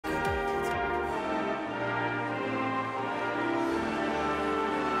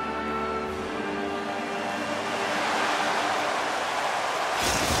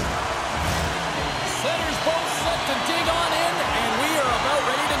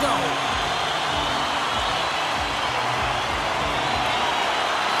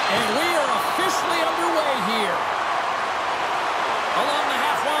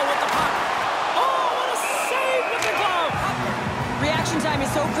time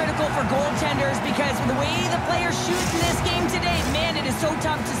is so critical for goaltenders because the way the players shoot in this game today, man, it is so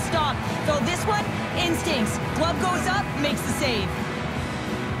tough to stop. So this one, instincts. Glove goes up, makes the save.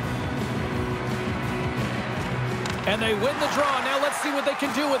 And they win the draw. Now let's see what they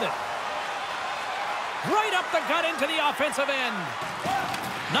can do with it. Right up the gut into the offensive end.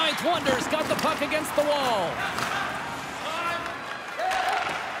 Ninth Wonder's got the puck against the wall.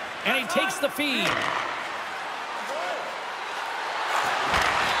 And he takes the feed.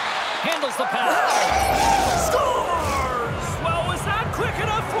 Handles the pass. Scores! Well, was that quick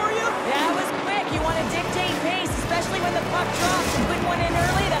enough for you? That was quick. You want to dictate pace, especially when the puck drops. And put one in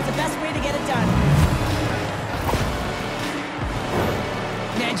early, that's the best way to get it done.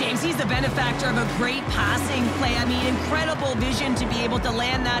 Yeah, James, he's the benefactor of a great passing play. I mean, incredible vision to be able to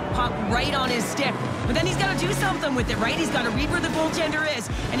land that puck right on his stick. But then he's got to do something with it, right? He's got to read where the goaltender is,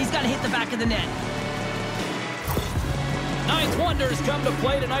 and he's got to hit the back of the net. Ninth Wonders come to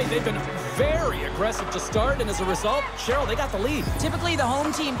play tonight. They've been very aggressive to start, and as a result, Cheryl, they got the lead. Typically, the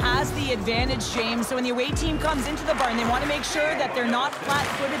home team has the advantage, James. So when the away team comes into the barn, they want to make sure that they're not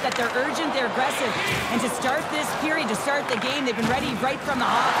flat-footed, that they're urgent, they're aggressive. And to start this period, to start the game, they've been ready right from the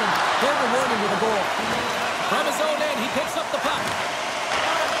hop, and they're rewarded with a goal. From his own end, he picks up the puck.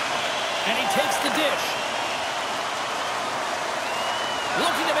 And he takes the dish.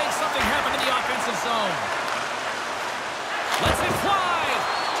 Looking to make something happen in the offensive zone. Lets it fly.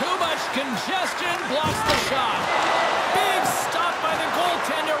 Too much congestion, blocks the shot. Big stop by the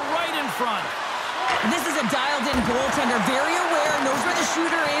goaltender right in front. This is a dialed-in goaltender, very aware, knows where the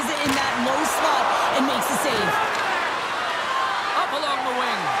shooter is in that low slot, and makes the save. Up along the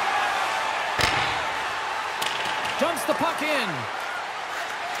wing. Dumps the puck in.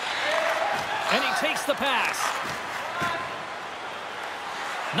 And he takes the pass.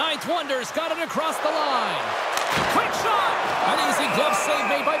 Ninth Wonder's got it across the line. Quick shot! An easy glove save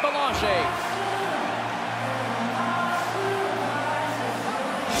made by Belanger.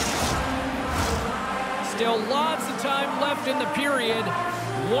 Still lots of time left in the period.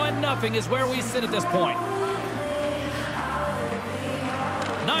 1-0 is where we sit at this point.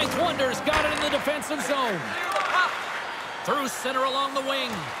 Ninth Wonder's got it in the defensive zone. Through center along the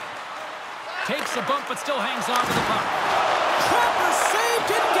wing. Takes a bump but still hangs on to the puck. Trapper save,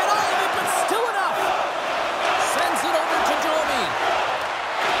 didn't get all of it, but still enough. Sends it over to Domi.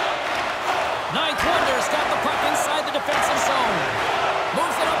 Ninth Wonder's got the puck inside the defensive zone.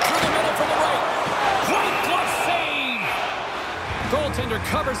 Moves it up through the middle from the right. Great glove save. Goaltender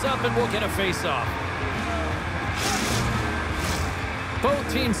covers up and will get a face-off.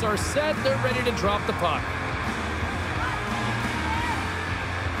 Both teams are set. They're ready to drop the puck.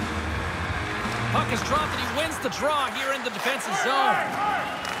 Puck is dropped and he wins the draw here in the defensive zone.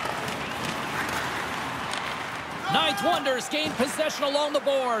 Ninth Wonders gain possession along the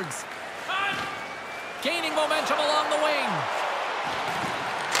boards. Gaining momentum along the wing.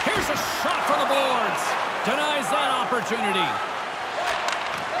 Here's a shot from the boards. Denies that opportunity.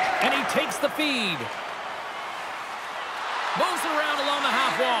 And he takes the feed. Moves it around along the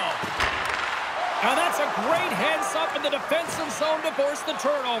half wall. And that's a great heads-up in the defensive zone to force the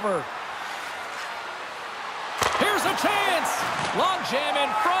turnover. Here's a chance. Long jam in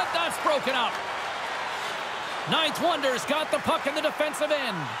front. That's broken up. Ninth Wonder's got the puck in the defensive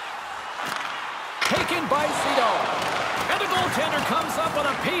end. Taken by Cito. And the goaltender comes up with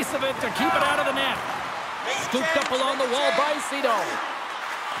a piece of it to keep it out of the net. Scooped up along the wall by Cito.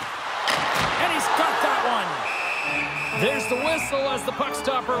 And he's got that one. There's the whistle as the puck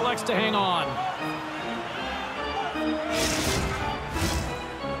stopper elects to hang on.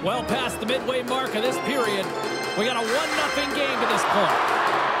 Well past the midway mark of this period. We got a 1-0 game to this point.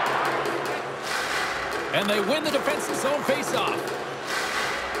 And they win the defensive zone faceoff.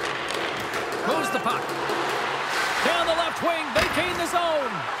 Moves the puck. Down the left wing, they gain the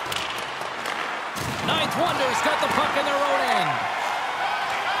zone. Ninth Wonder's got the puck in their own end.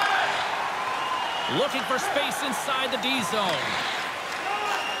 Looking for space inside the D zone.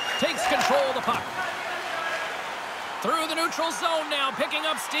 Takes control of the puck. Through the neutral zone now, picking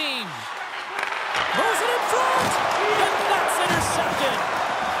up steam. Moves it in front, and that's intercepted.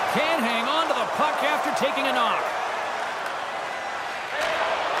 Can't hang on to the puck after taking a knock.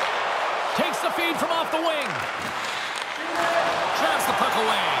 Takes the feed from off the wing. Traps the puck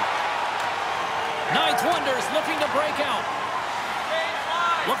away. Ninth Wonder's looking to break out.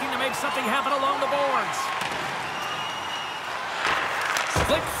 Looking to make something happen along the boards.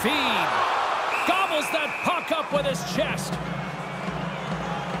 Slick feed. Gobbles that puck up with his chest.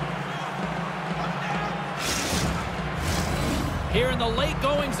 Here in the late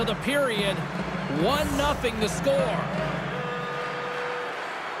goings of the period, 1-0 the score.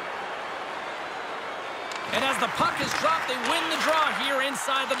 And as the puck is dropped, they win the draw here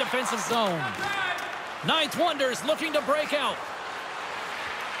inside the defensive zone. Ninth Wonders looking to break out.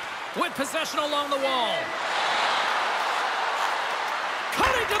 With possession along the wall.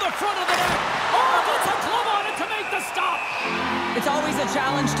 Cutting to the front of the net. Oh, gets a glove on it to make the stop. It's always a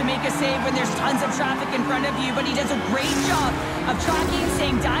challenge to make a save when there's tons of traffic in front of you, but he does a great job of tracking,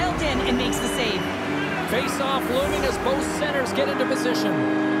 staying dialed in, and makes the save. Face-off looming as both centers get into position.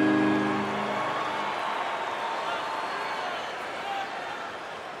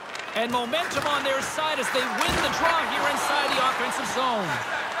 And momentum on their side as they win the draw here inside the offensive zone.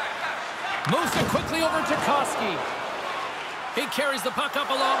 Moves it quickly over to Tatranský. He carries the puck up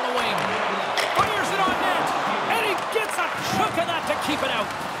along the wing. Fires it on net. And he gets a chunk of that to keep it out.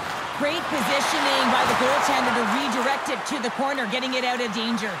 Great positioning by the goaltender to redirect it to the corner, getting it out of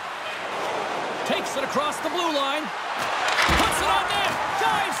danger. Takes it across the blue line. Puts it on net.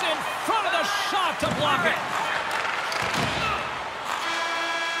 Dives in front of the shot to block it.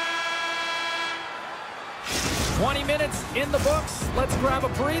 "20 minutes in the books. Let's grab a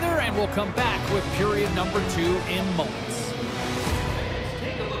breather, and we'll come back with period number 2 in moments.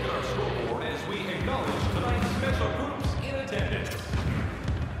 Take a look at our scoreboard as we acknowledge tonight's special groups in attendance.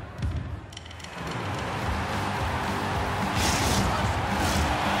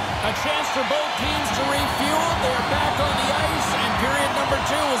 A chance for both teams to refuel. They're back on the ice, and period number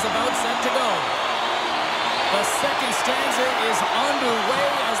 2 is about set to go. The second stanza is underway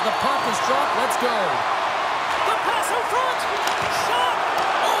as the puck is dropped. Let's go. The pass in front. Shot.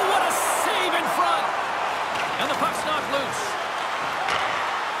 Oh, what a save in front. And the puck's knocked loose.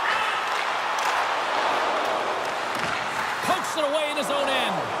 Pokes it away in his own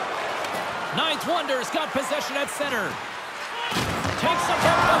end. Ninth Wonders got possession at center. Takes a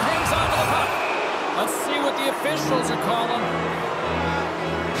puck and hangs onto the puck. Let's see what the officials are calling.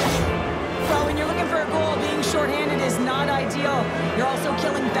 Well, when you're looking for a goal, being shorthanded is not ideal. You're also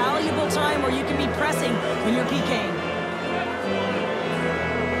killing valuable time where you can be pressing when you're PKing.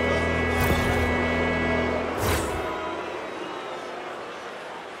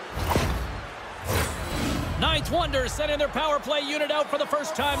 Ninth Wonders sending their power play unit out for the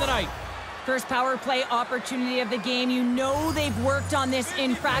first time tonight. First power play opportunity of the game. You know they've worked on this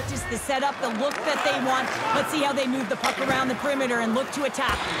in practice, the setup, the look that they want. Let's see how they move the puck around the perimeter and look to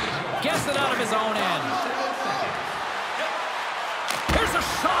attack. Gets it out of his own end. Here's a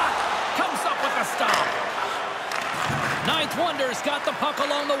shot. Comes up with a stop. Ninth Wonders got the puck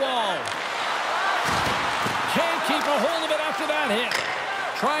along the wall. Can't keep a hold of it after that hit.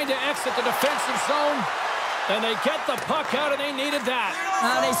 Trying to exit the defensive zone. And they get the puck out, and they needed that.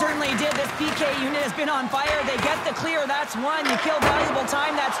 They certainly did. This PK unit has been on fire. They get the clear. That's 1. You kill valuable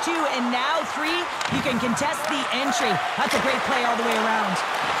time. That's 2. And now 3. You can contest the entry. That's a great play all the way around.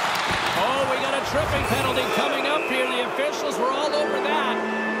 Oh, we got a tripping penalty coming up here. The officials were all over that.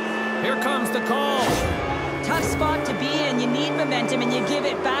 Here comes the call. Tough spot to be in. You need momentum, and you give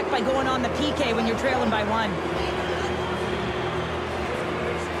it back by going on the PK when you're trailing by 1.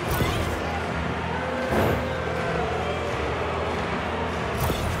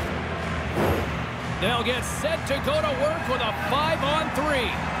 They'll get set to go to work with a 5-on-3.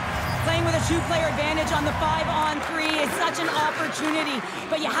 Playing with a 2-player advantage on the 5-on-3 is such an opportunity,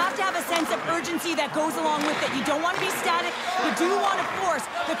 but you have to have a sense of urgency that goes along with it. You don't want to be static. You do want to force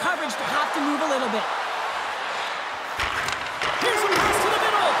the coverage to have to move a little bit. Here's a pass to the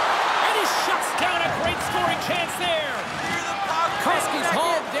middle, and he shuts down a great scoring chance there. Koski's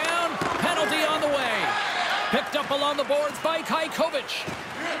hauled down, penalty on the way. Picked up along the boards by Michalovce.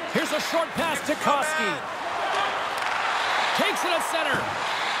 Here's a short pass to Koski. Takes it at center.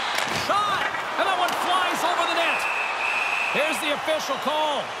 Shot! And that one flies over the net. Here's the official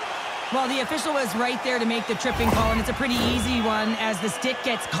call. Well, the official was right there to make the tripping call, and it's a pretty easy one as the stick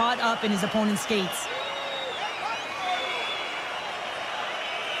gets caught up in his opponent's skates.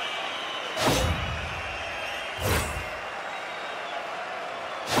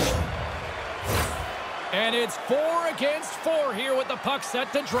 And it's 4 against 4 here with the puck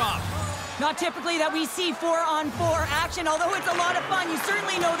set to drop. Not typically that we see 4-on-4 action, although it's a lot of fun. You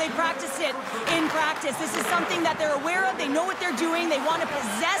certainly know they practice it in practice. This is something that they're aware of. They know what they're doing. They want to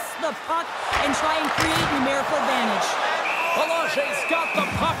possess the puck and try and create numerical advantage. Michalovce's got the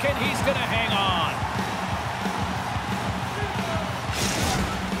puck, and he's going to hang on.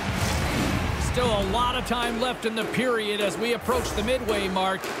 Still a lot of time left in the period as we approach the midway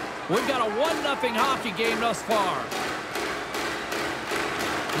mark. We've got a 1-0 hockey game thus far.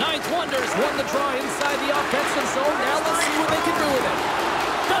 Ninth Wonders won the draw inside the offensive zone. Now let's see what they can do with it.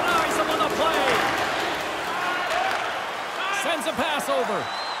 Denies him on the play. Sends a pass over.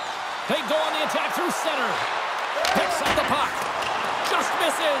 They go on the attack through center. Picks up the puck. Just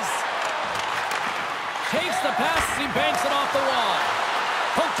misses. Takes the pass as he banks it off the wall.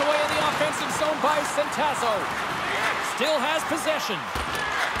 Poked away in the offensive zone by Centazzo. Still has possession.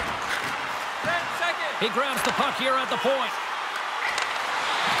 He grabs the puck here at the point.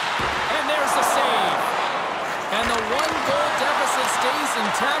 And there's the save. And the one-goal deficit stays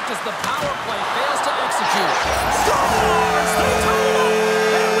intact as the power play fails to execute. Scores! They tie it up!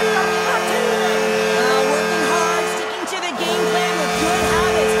 And we are back to even! Working hard, sticking to the game plan with good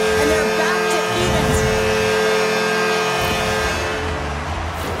habits, and they're back to evens.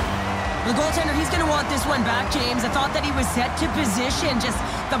 The goaltender, he's going to want this one back, James. I thought that he was set to position. Just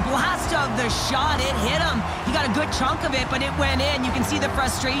the blast of the shot, it hit him. He got a good chunk of it, but it went in. You can see the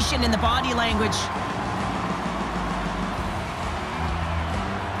frustration in the body language.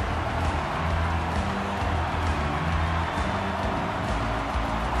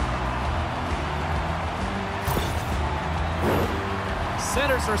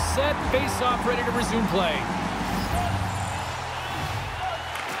 Centers are set, face-off ready to resume play.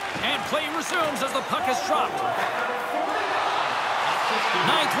 And play resumes as the puck is dropped.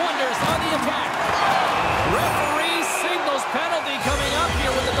 Ninth Wonders on the attack. Referee signals penalty coming up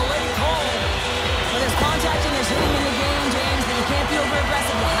here with a delayed call. Well, there's contact and there's hitting in the game, James, but you can't be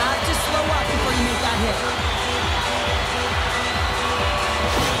over-aggressive. You have to slow up before you make that hit.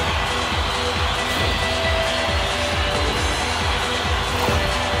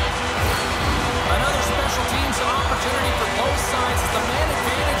 Another special teams opportunity for both sides as the man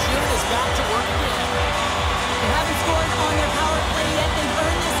advantage unit is back to work again. They haven't scored on their power play yet. They've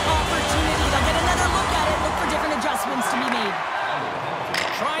earned this opportunity. They'll get another look at it, look for different adjustments to be made.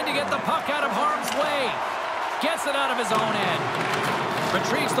 Trying to get the puck out of harm's way. Gets it out of his own end.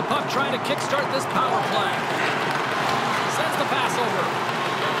 Retrieves the puck, trying to kickstart this power play. Sends the pass over.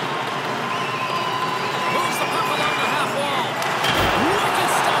 Moves the puck along the half wall.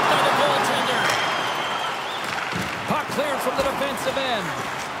 Wicked stop by the goaltender. Puck cleared from the defensive end.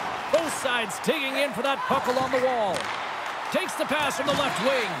 Both sides digging in for that puck along the wall. Takes the pass from the left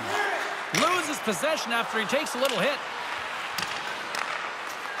wing. Loses possession after he takes a little hit.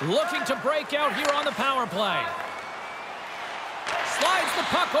 Looking to break out here on the power play. Slides the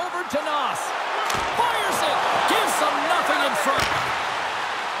puck over to Noss. Fires it. Gives them nothing in front.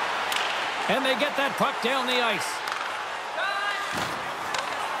 And they get that puck down the ice.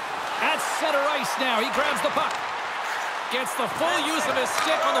 At center ice now. He grabs the puck. Gets the full use of his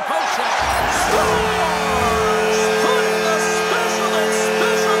stick on the post check. Scores! Putting the special and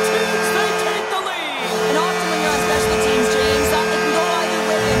special teams, they take the lead. And often when you're on special teams, James, it can go either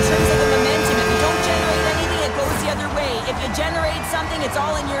way in terms of the momentum. If you don't generate anything, it goes the other way. If you generate something, it's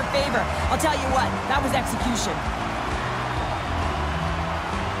all in your favor. I'll tell you what, that was execution.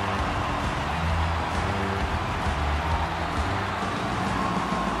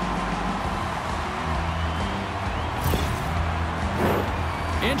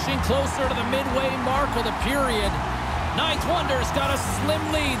 Inching closer to the midway mark of the period. Ninth Wonders got a slim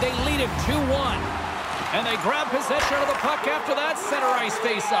lead. They lead it 2-1. And they grab possession of the puck after that center ice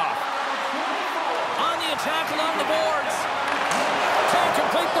faceoff. On the attack along the boards. Can't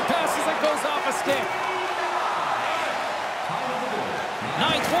complete the pass as it goes off a stick.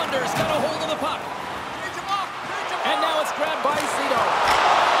 Ninth Wonders got a hold of the puck. And now it's grabbed by Zito.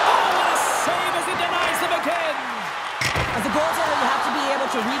 Oh, what a save as he denies them again. As a goaltender, you have to be able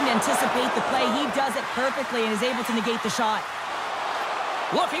to read and anticipate the play. He does it perfectly and is able to negate the shot.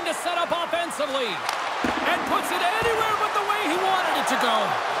 Looking to set up offensively. And puts it anywhere but the way he wanted it to go.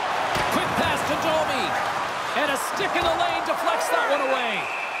 Quick pass to Domi. And a stick in the lane deflects that one away.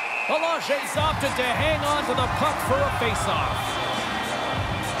 Balache's opted to hang on to the puck for a faceoff.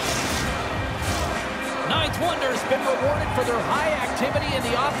 Ninth Wonders been rewarded for their high activity in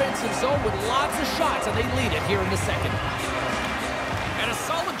the offensive zone with lots of shots, and they lead it here in the second. And a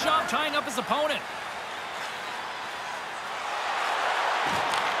solid job tying up his opponent.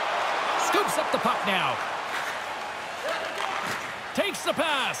 Scoops up the puck now. Takes the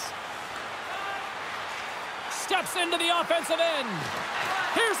pass. Steps into the offensive end.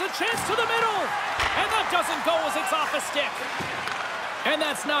 Here's a chance to the middle. And that doesn't go as it's off a stick. And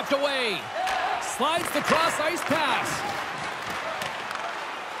that's knocked away. Slides the cross-ice pass.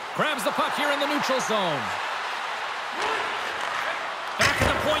 Grabs the puck here in the neutral zone. Back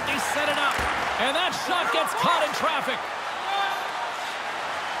at the point, they set it up. And that shot gets caught in traffic.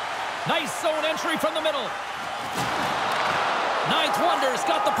 Nice zone entry from the middle. Ninth Wonders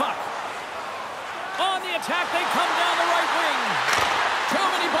got the puck. On the attack, they come down the right wing. Too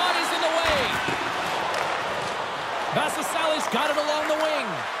many bodies in the way. Bassasali's got it along the wing.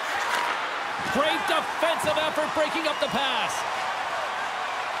 defensive effort breaking up the pass.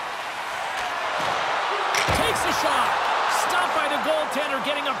 Takes a shot. Stopped by the goaltender,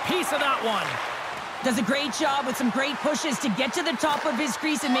 getting a piece of that one. Does a great job with some great pushes to get to the top of his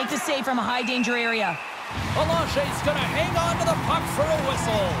crease and make the save from a high-danger area. Balanche's going to hang on to the puck for a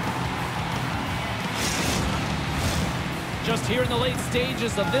whistle. Just here in the late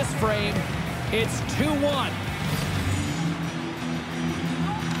stages of this frame, it's 2-1.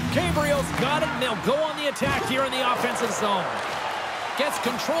 Gabriel's got it, and they'll go on the attack here in the offensive zone. Gets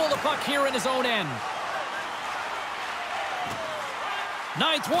control of the puck here in his own end.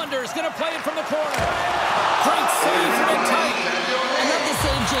 Ninth Wonder is going to play it from the corner. Great save from it tight. I love the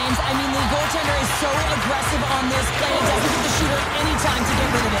save, James. I mean, the goaltender is so aggressive on this play. It doesn't give the shooter any time to get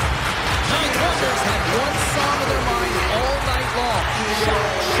rid of it. Ninth Wonders had one song in their mind all night long. Shot,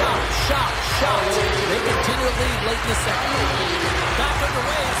 shot, shot, shot. They continue to lead late in the second. Back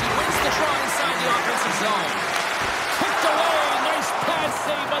underway as he wins the draw inside the offensive zone. Kicked away. Nice pad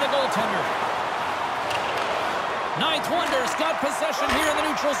save by the goaltender. Ninth Wonder's got possession here in the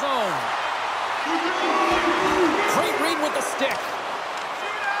neutral zone. Great read with the stick.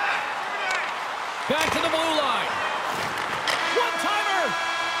 Back to the blue line. One-timer.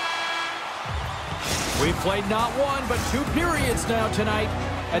 We've played not one, but 2 periods now tonight.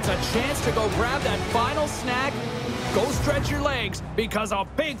 It's a chance to go grab that final snack. Go stretch your legs, because a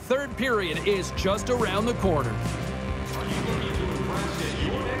big third period is just around the corner.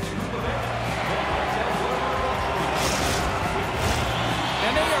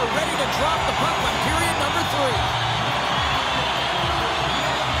 And they are ready to drop the puck on period number 3.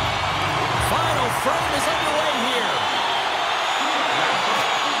 Final frame is underway here.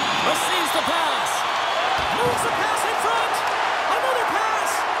 Receives the pass. Moves the pass in front. Another pass.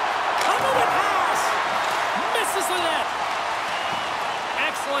 Another pass. Misses the net.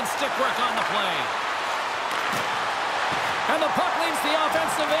 Excellent stick work on the play. And the puck leaves the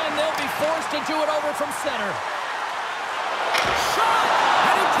offensive end. They'll be forced to do it over from center. Shot!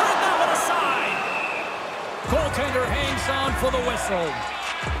 And he turned that one aside. Goaltender hangs on for the whistle.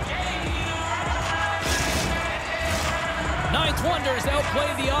 Ninth Wonders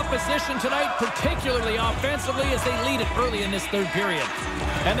outplay the opposition tonight, particularly offensively, as they lead it early in this third period.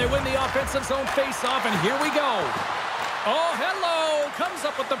 And they win the offensive zone face-off, and here we go. Oh, hello! Comes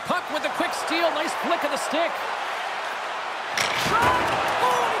up with the puck with a quick steal. Nice flick of the stick. Shot!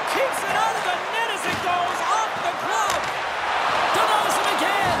 Oh, and he keeps it out of the net as it goes off the glove. Denies him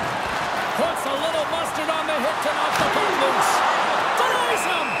again. Puts a little mustard on the hit to knock the puck loose. Denies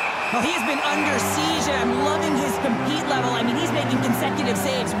him. Well, he has been under siege, and I'm loving his compete level. I mean, he's making consecutive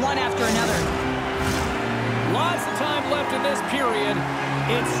saves, one after another. Lots of time left in this period.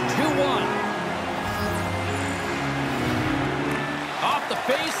 It's 2-1. Off the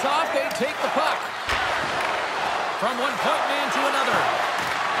face-off, they take the puck. From one point man to another.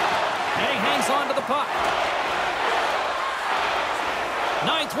 And he hangs on to the puck.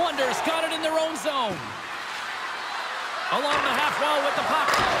 Ninth Wonders got it in their own zone. Along the half wall with the puck.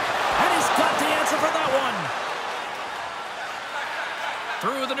 And he's got the answer for that one.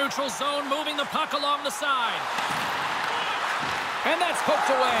 Through the neutral zone, moving the puck along the side. And that's poked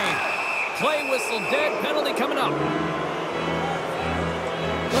away. Play whistle dead, penalty coming up.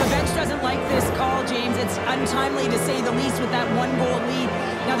 Well, the bench doesn't like this call, James. It's untimely to say the least with that 1-goal lead.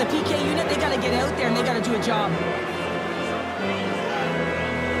 Now the PK unit, they got to get out there and they got to do a job.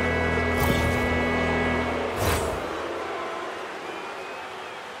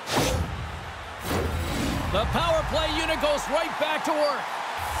 The power play unit goes right back to work.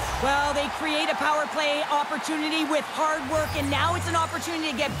 Well, they create a power play opportunity with hard work, and now it's an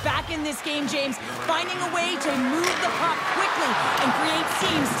opportunity to get back in this game, James, finding a way to move the puck quickly and create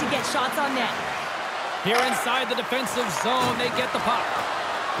seams to get shots on net. Here inside the defensive zone, they get the puck.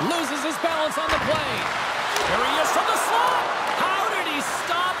 Loses his balance on the play. Here he is from the slot. How did he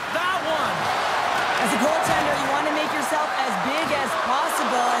stop that one? As a goaltender, you want to make yourself as big as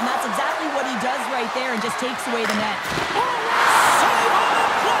possible, and that's exactly what he does right there and just takes away the net. Save on the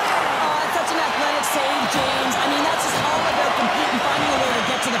play! Oh, it's such an athletic save, James. I mean, that's just all about competing, finding a way to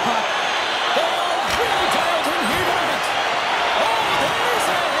get to the puck. They are really dialed in here tonight. Oh, there's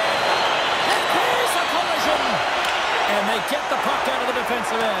a hit. And there's a collision. And they get the puck out of the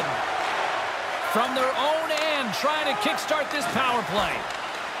defensive end. From their own end, trying to kickstart this power play.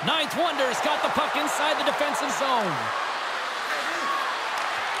 Ninth Wonder's got the puck inside the defensive zone.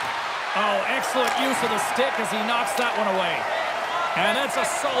 Oh, excellent use of the stick as he knocks that one away. And that's a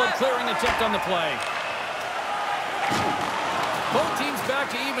solid clearing attempt on the play. Both teams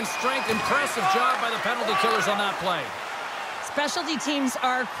back to even strength. Impressive job by the penalty killers on that play. Specialty teams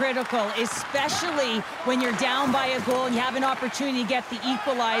are critical, especially when you're down by a goal and you have an opportunity to get the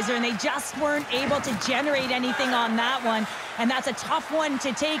equalizer, and they just weren't able to generate anything on that one. And that's a tough one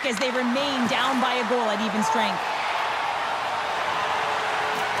to take as they remain down by a goal at even strength.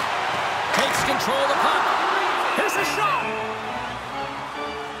 Takes control of the puck. Here's a shot.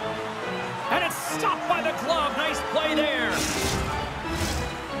 And it's stopped by the glove. Nice play there.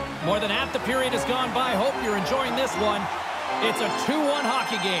 More than half the period has gone by. Hope you're enjoying this one. It's a 2-1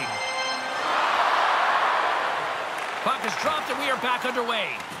 hockey game. Puck is dropped and we are back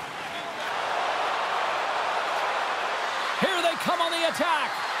underway. Here they come on the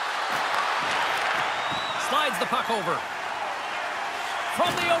attack. Slides the puck over.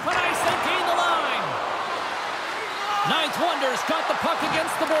 From the open ice, they gain the line. Ninth Wonder's got the puck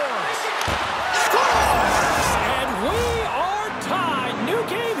against the boards. Scores! And we are tied. New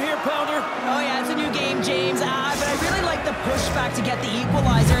game here, Pounder. Oh, yeah, it's a new game, James. But I really like the pushback to get the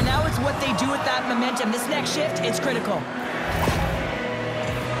equalizer. And now it's what they do with that momentum. This next shift, it's critical.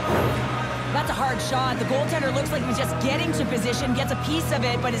 That's a hard shot. The goaltender looks like he's just getting to position, gets a piece of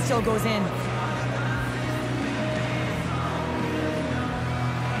it, but it still goes in.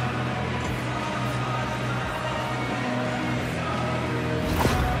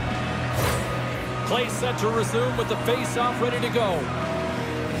 Play set to resume with the face-off ready to go.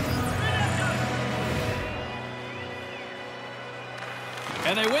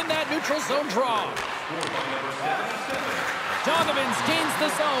 And they win that neutral zone draw. Dogovins gains the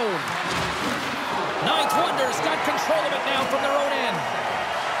zone. Ninth Wonder's got control of it now from their own end.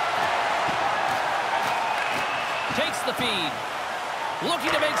 Takes the feed.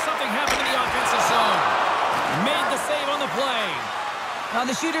 Looking to make something happen in the offensive zone. Made the save on the play. Now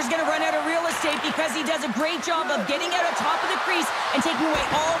the shooter's going to run out of real estate because he does a great job of getting out on top of the crease and taking away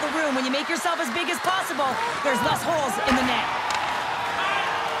all the room. When you make yourself as big as possible, there's less holes in the net.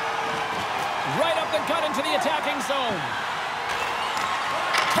 Right up the gut into the attacking zone.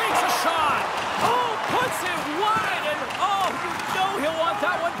 Takes a shot. Oh, puts it wide, and oh, you know he'll want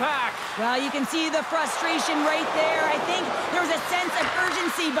that one back. Well, you can see the frustration right there. I think there was a sense of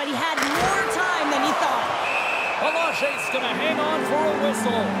urgency, but he had more time than he thought. Alache's going to hang on for a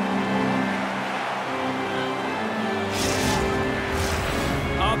whistle.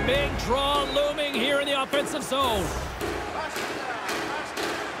 A big draw looming here in the offensive zone.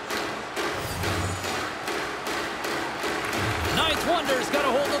 Ninth Wonder's got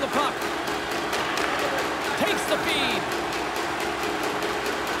a hold of the puck. Takes the feed.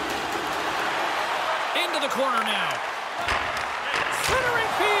 Into the corner now.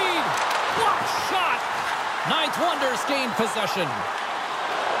 Centering feed. Blocked shot. Ninth Wonder's gained possession.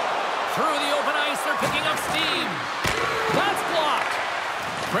 Through the open ice, they're picking up steam. That's blocked.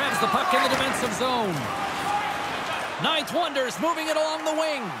 Grabs the puck in the defensive zone. Ninth Wonder's moving it along the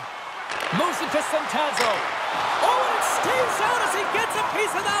wing. Moves it to Centazzo. Oh, and it stays out as he gets a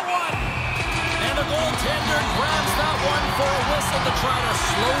piece of that one. And the goaltender grabs that one for a whistle to try to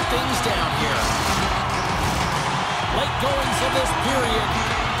slow things down here. Late goings of this period.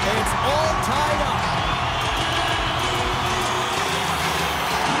 It's all tied up.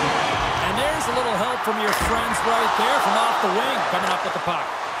 And there's a little help from your friends right there from off the wing, coming up with the puck.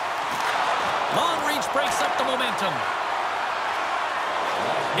 Long reach breaks up the momentum.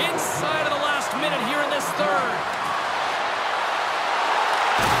 Inside of the last minute here in this third.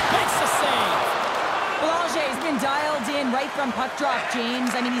 Makes the save. Boulangier's been dialed in right from puck drop,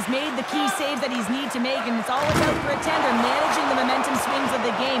 James. I mean, he's made the key saves that he's need to make, and it's all about for a tender, managing the momentum swings of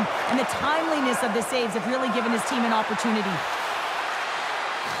the game, and the timeliness of the saves have really given his team an opportunity.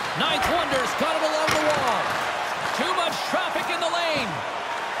 Ninth Wonder's got it along the wall. Too much traffic in the lane.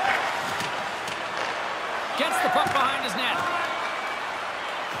 Gets the puck behind his net.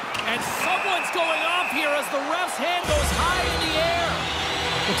 And someone's going off here as the ref's hand goes high in the air.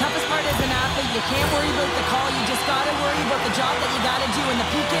 The toughest part as an athlete, you can't worry about the call. You just got to worry about the job that you got to do. And the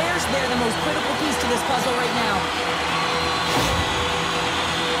PKers, they're the most critical piece to this puzzle right now.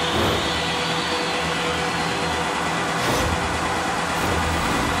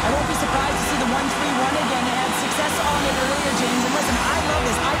 I won't be surprised to see the 1-3-1 again. They had success on it earlier, James. And listen, I love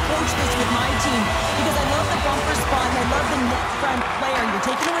this. I coach this with my team because I love the bumper spot and I love the net front player. You're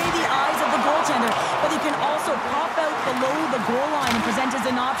taking away the eyes of the goaltender, but you can also pop out below the goal line and present as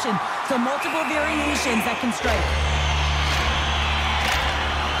an option. So multiple variations that can strike.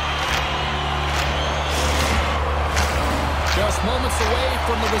 Just moments away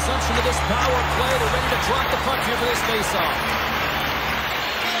from the resumption of this power play. They're ready to drop the puck here for this faceoff.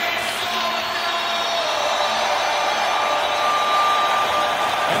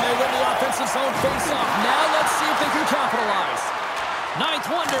 offensive zone face-off. Now let's see if they can capitalize. Ninth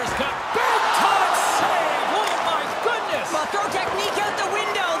Wonder's got big-time save. Oh, my goodness. Well, throw technique out the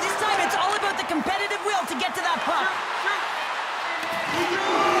window. This time it's all about the competitive will to get to that puck.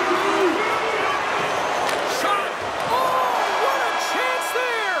 Shot. Oh, what a chance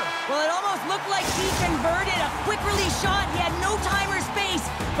there. Well, it almost looked like he converted a quick release shot. He had no time or space,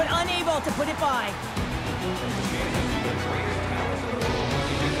 but unable to put it by.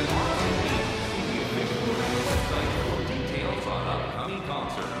 Details on upcoming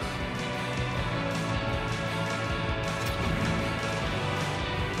concerts.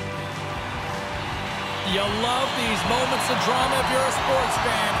 You love these moments of drama if you're a sports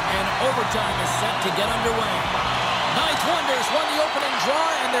fan, and overtime is set to get underway. Ninth Wonders won the opening draw,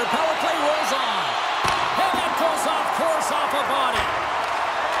 and their power play rolls on. And that goes off course off a body.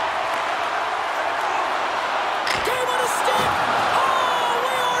 Game on a stick! Oh,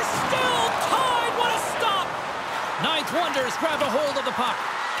 we are still tied! What a stop! Ninth Wonders grabbed a hold of the puck.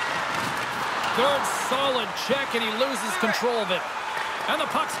 Good, solid check, and he loses control of it. And the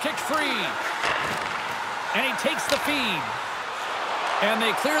puck's kicked free. And he takes the feed. And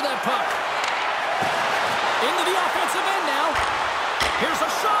they clear that puck. Into the offensive end now. Here's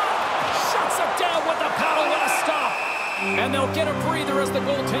a shot. Shuts it down with the paddle. What a stop. And they'll get a breather as the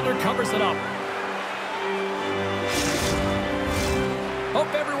goaltender covers it up.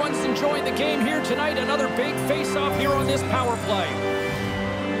 Hope everyone's enjoying the game here tonight. Another big face-off here on this power play.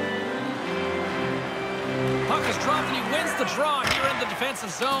 Puck is dropped and he wins the draw here in the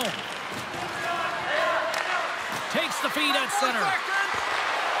defensive zone. Takes the feed at center.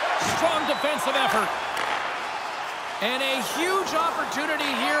 Strong defensive effort. And a huge opportunity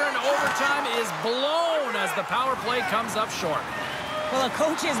here in overtime is blown as the power play comes up short. Well, a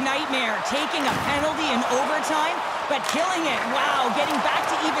coach's nightmare, taking a penalty in overtime, but killing it. Wow, getting back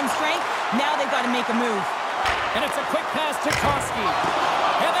to even strength. Now they've got to make a move. And it's a quick pass to Tatranský.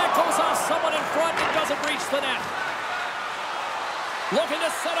 And that goes off someone in front and doesn't reach the net. Looking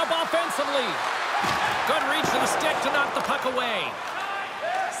to set up offensively. Good reach to the stick to knock the puck away.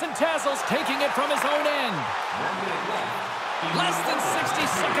 Tatranský's taking it from his own end. Less than 60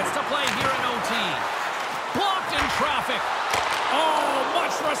 seconds to play here in OT. Blocked in traffic. Oh,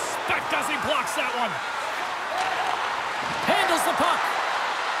 much respect as he blocks that one. Handles the puck.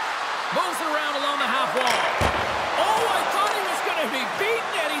 Moves it around along the half wall. Oh, I thought he was going to be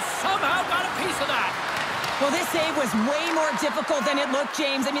beaten, and he somehow got a piece of that. Well, this save was way more difficult than it looked,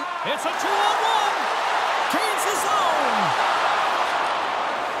 James. I mean, it's a 2-on-1. Gains his own.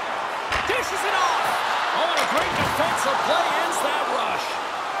 Dishes it off. Oh, and a great defensive play ends that rush.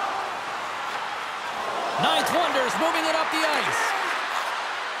 Ninth Wonders moving it up the ice.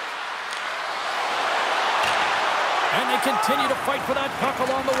 And they continue to fight for that puck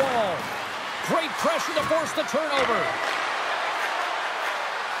along the wall. Great pressure to force the turnover.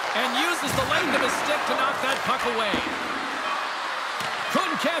 And uses the length of his stick to knock that puck away.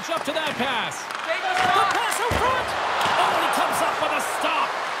 Couldn't catch up to that pass. The pass in front. Oh, and he comes up with a stop.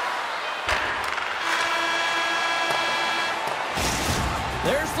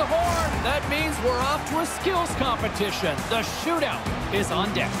 There's the horn. That means we're off to a skills competition. The shootout is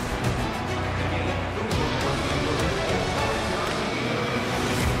on deck.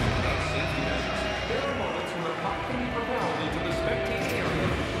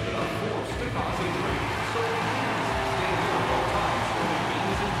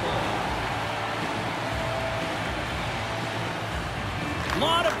 A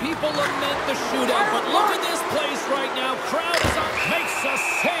lot of people lament the shootout, but look at this place right now. Crowd is up, makes a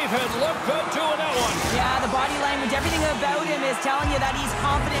save, and look good doing that one. yeah, the body language, everything about him is telling you that he's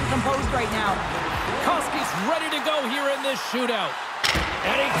confident and composed right now. Koski's ready to go here in this shootout.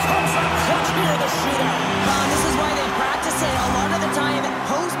 And he comes up clutch here in the shootout. This is why they practice it. A lot of the time,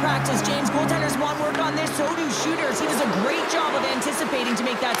 post-practice, James, goaltenders want work on this, so do shooters. He does a great job of anticipating to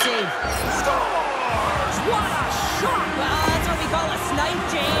make that save. Scores! What a shot! Well, that's what we call a snipe,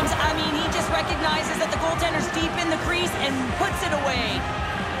 James. I mean, he just recognizes that the goaltender's deep in the crease and puts it away.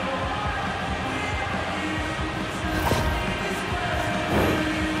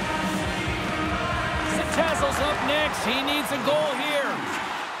 Tatranský's up next. He needs a goal here.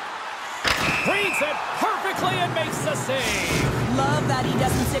 Reads it perfectly and makes the save. Love that he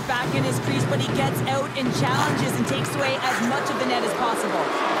doesn't sit back in his crease, but he gets out and challenges and takes away as much of the net as possible.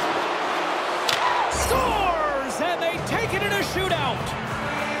 Scores! And they take it in a shootout.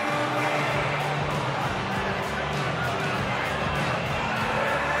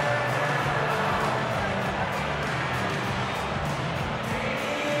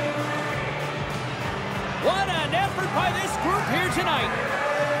 What an effort by this group here tonight.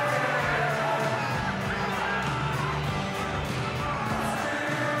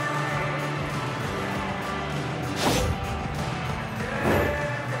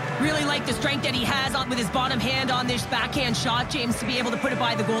 the strength that he has with his bottom hand on this backhand shot, James, to be able to put it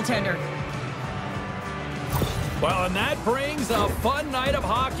by the goaltender. Well, and that brings a fun night of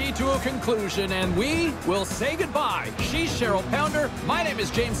hockey to a conclusion, and we will say goodbye. She's Cheryl Pounder. My name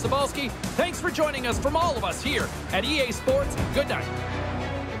is James Cebulski. Thanks for joining us from all of us here at EA Sports. Good night.